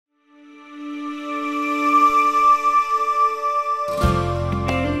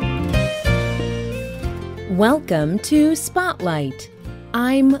Welcome to Spotlight.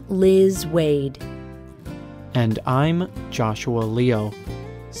 I'm Liz Wade. And I'm Joshua Leo.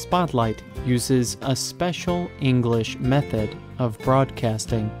 Spotlight uses a special English method of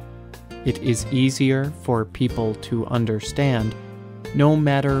broadcasting. It is easier for people to understand, no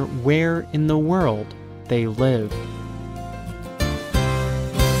matter where in the world they live.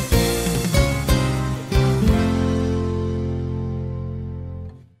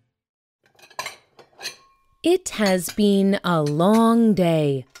 It has been a long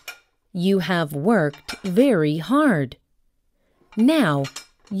day. You have worked very hard. Now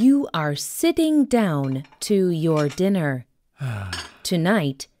you are sitting down to your dinner.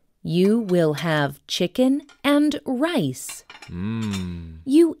 Tonight you will have chicken and rice.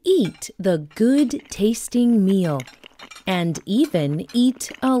 You eat the good-tasting meal and even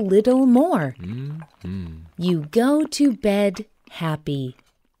eat a little more. You go to bed happy.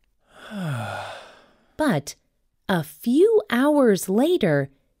 But a few hours later,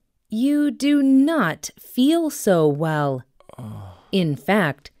 you do not feel so well. In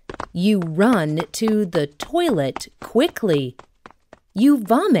fact, you run to the toilet quickly. You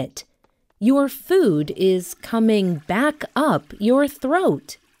vomit. Your food is coming back up your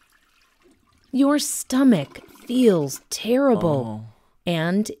throat. Your stomach feels terrible,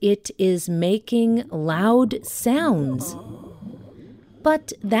 and it is making loud sounds.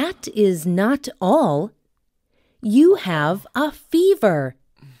 But that is not all. You have a fever,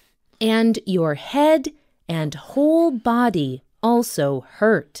 and your head and whole body also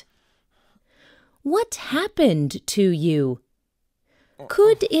hurt. What happened to you?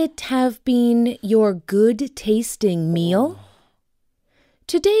 Could it have been your good-tasting meal?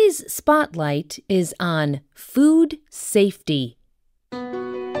 Today's spotlight is on food safety.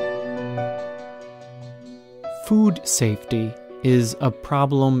 Food safety is a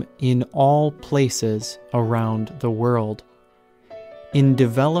problem in all places around the world, in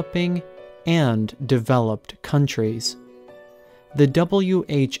developing and developed countries. The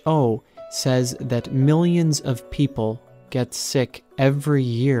WHO says that millions of people get sick every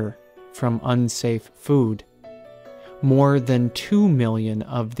year from unsafe food. More than 2 million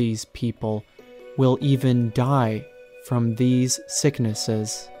of these people will even die from these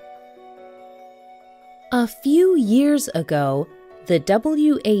sicknesses. A few years ago, the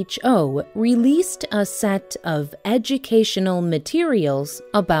WHO released a set of educational materials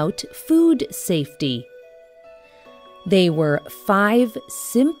about food safety. They were 5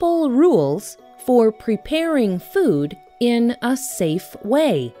 simple rules for preparing food in a safe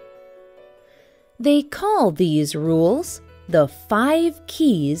way. They call these rules the 5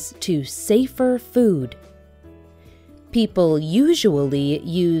 keys to safer food. People usually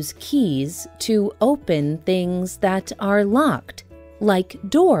use keys to open things that are locked, like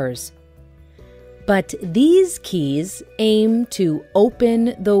doors. But these keys aim to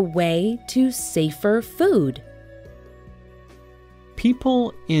open the way to safer food.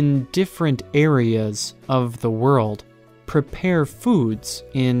 People in different areas of the world prepare foods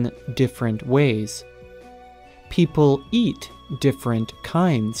in different ways. People eat different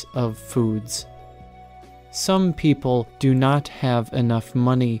kinds of foods. Some people do not have enough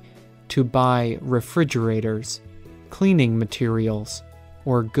money to buy refrigerators, cleaning materials,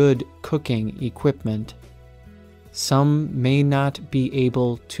 or good cooking equipment. Some may not be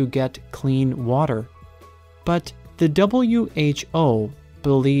able to get clean water, but the WHO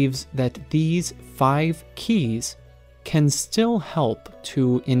believes that these 5 keys can still help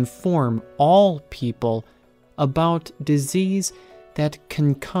to inform all people about disease that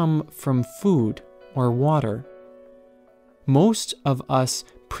can come from food or water. Most of us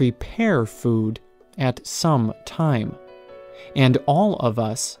prepare food at some time, and all of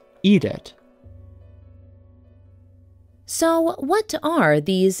us eat it. So, what are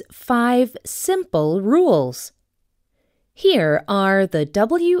these 5 simple rules? Here are the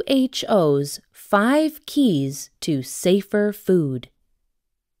WHO's 5 keys to safer food.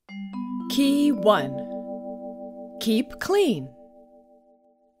 Key 1. Keep clean.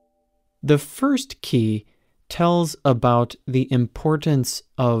 The first key tells about the importance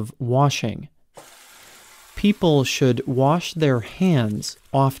of washing. People should wash their hands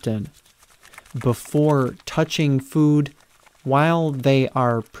often, before touching food, while they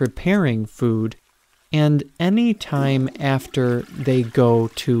are preparing food, and any time after they go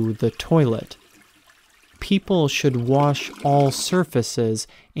to the toilet. People should wash all surfaces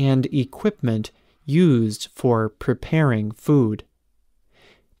and equipment used for preparing food.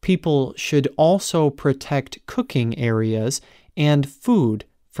 People should also protect cooking areas and food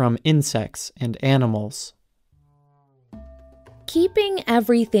from insects and animals. Keeping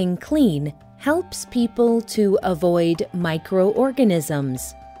everything clean helps people to avoid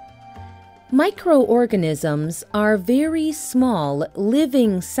microorganisms. Microorganisms are very small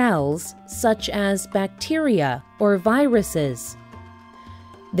living cells such as bacteria or viruses.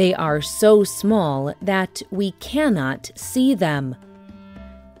 They are so small that we cannot see them.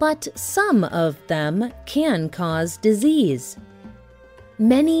 But some of them can cause disease.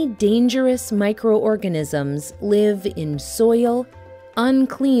 Many dangerous microorganisms live in soil,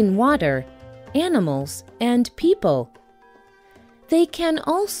 unclean water, animals, and people. They can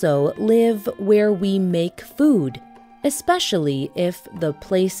also live where we make food, especially if the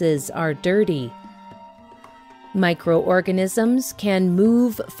places are dirty. Microorganisms can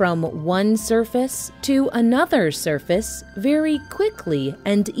move from one surface to another surface very quickly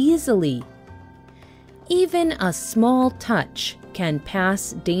and easily. Even a small touch can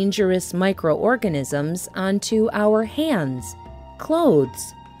pass dangerous microorganisms onto our hands,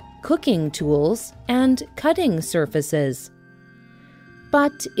 clothes, cooking tools, and cutting surfaces.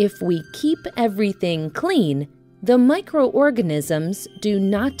 But if we keep everything clean, the microorganisms do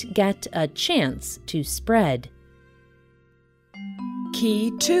not get a chance to spread.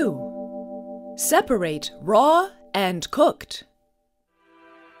 Key 2. Separate raw and cooked.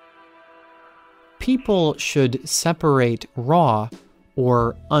 People should separate raw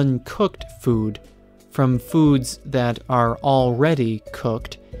or uncooked food from foods that are already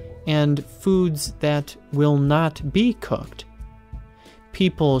cooked and foods that will not be cooked.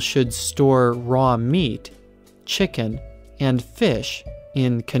 People should store raw meat, chicken, and fish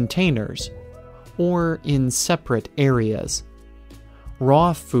in containers or in separate areas.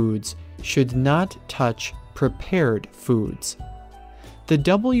 Raw foods should not touch prepared foods. The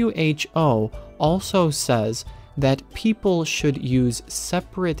WHO also says that people should use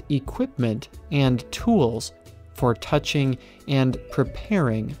separate equipment and tools for touching and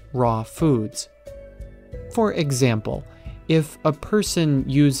preparing raw foods. For example, if a person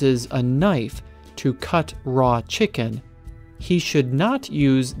uses a knife to cut raw chicken, he should not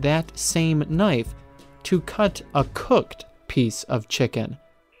use that same knife to cut a cooked piece of chicken.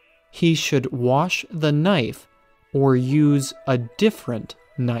 He should wash the knife or use a different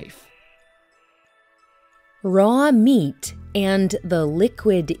knife. Raw meat and the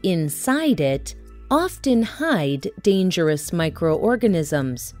liquid inside it often hide dangerous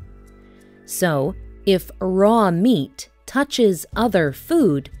microorganisms. So, if raw meat touches other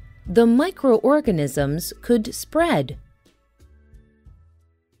food, the microorganisms could spread.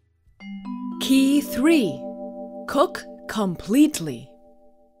 Key 3. Cook completely.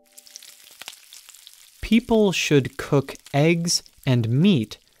 People should cook eggs and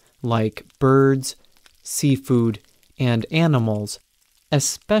meat like birds, seafood, and animals,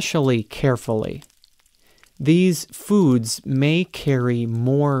 especially carefully. These foods may carry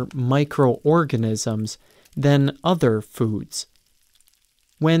more microorganisms than other foods.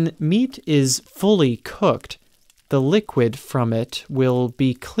 When meat is fully cooked, the liquid from it will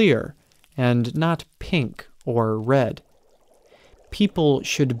be clear and not pink or red. People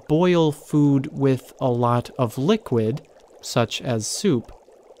should boil food with a lot of liquid, such as soup,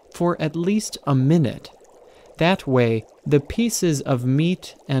 for at least a minute. That way, the pieces of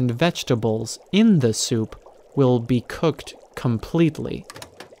meat and vegetables in the soup will be cooked completely.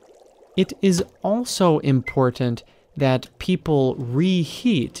 It is also important that people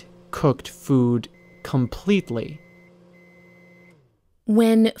reheat cooked food completely.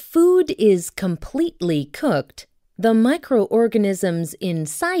 When food is completely cooked, the microorganisms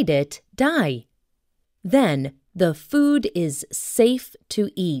inside it die. Then the food is safe to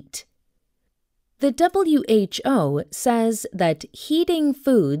eat. The WHO says that heating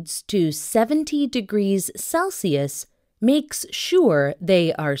foods to 70 degrees Celsius makes sure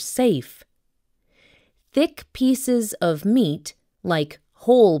they are safe. Thick pieces of meat, like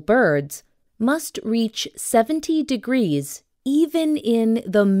whole birds, must reach 70 degrees even in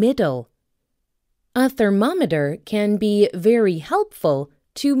the middle. A thermometer can be very helpful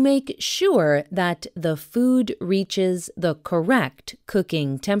to make sure that the food reaches the correct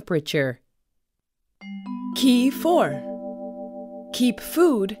cooking temperature. Key 4. Keep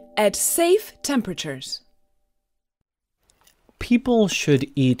food at safe temperatures. People should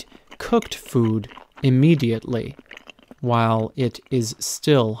eat cooked food immediately, while it is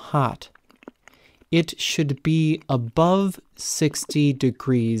still hot. It should be above 60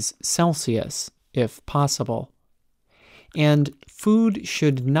 degrees Celsius, if possible. And food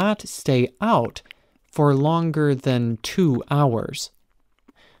should not stay out for longer than 2 hours.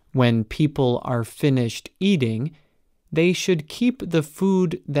 When people are finished eating, they should keep the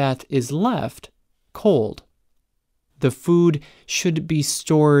food that is left cold. The food should be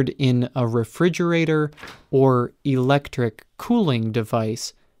stored in a refrigerator or electric cooling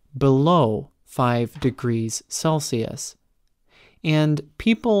device below 5 degrees Celsius. And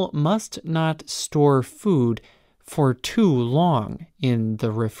people must not store food for too long in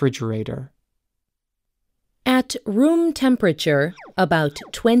the refrigerator. At room temperature, about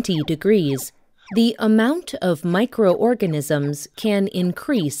 20 degrees, the amount of microorganisms can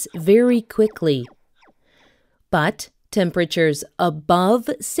increase very quickly. But temperatures above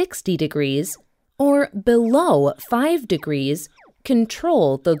 60 degrees or below 5 degrees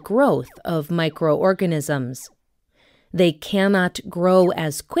control the growth of microorganisms. They cannot grow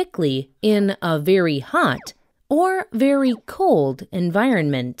as quickly in a very hot or very cold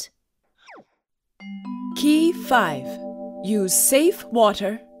environment. Key 5. Use safe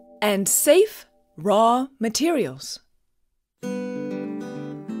water and safe raw materials.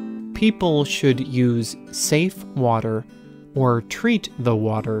 People should use safe water or treat the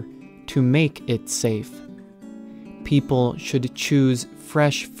water to make it safe. People should choose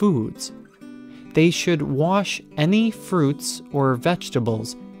fresh foods. They should wash any fruits or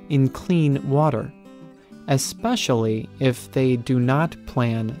vegetables in clean water, especially if they do not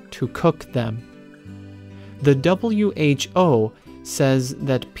plan to cook them. The WHO says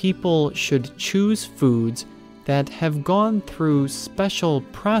that people should choose foods that have gone through special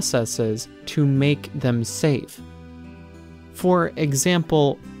processes to make them safe. For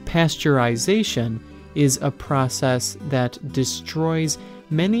example, pasteurization is a process that destroys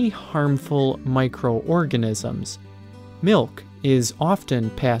many harmful microorganisms. Milk is often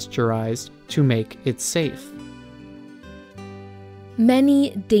pasteurized to make it safe.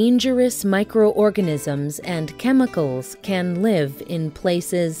 Many dangerous microorganisms and chemicals can live in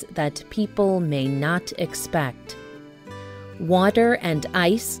places that people may not expect. Water and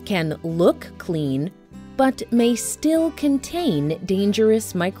ice can look clean, but may still contain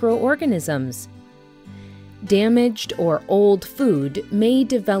dangerous microorganisms. Damaged or old food may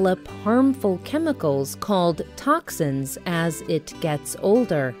develop harmful chemicals called toxins as it gets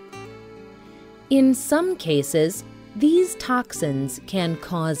older. In some cases, these toxins can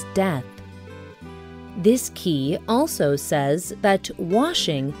cause death. This key also says that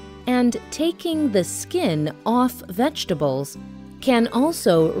washing and taking the skin off vegetables can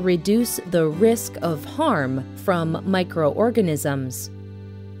also reduce the risk of harm from microorganisms.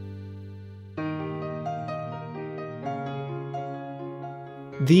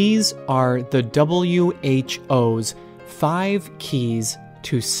 These are the WHO's 5 keys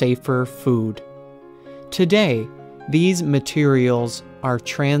to safer food. Today, these materials are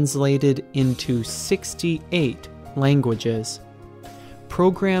translated into 68 languages.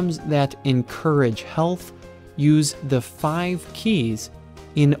 Programs that encourage health use the 5 keys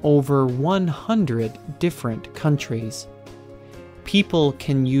in over 100 different countries. People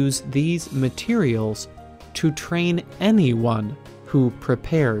can use these materials to train anyone who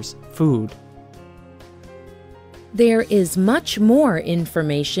prepares food. There is much more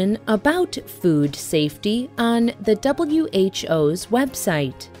information about food safety on the WHO's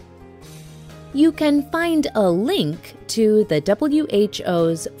website. You can find a link to the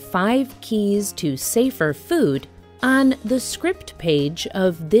WHO's 5 Keys to Safer Food on the script page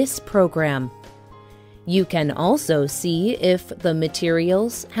of this program. You can also see if the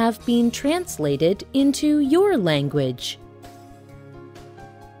materials have been translated into your language.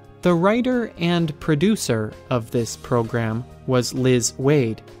 The writer and producer of this program was Liz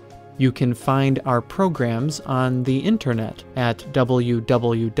Waid. You can find our programs on the internet at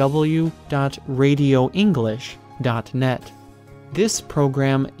www.radioenglish.net. This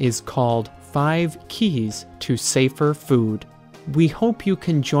program is called 5 Keys to Safer Food. We hope you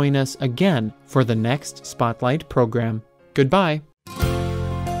can join us again for the next Spotlight program. Goodbye.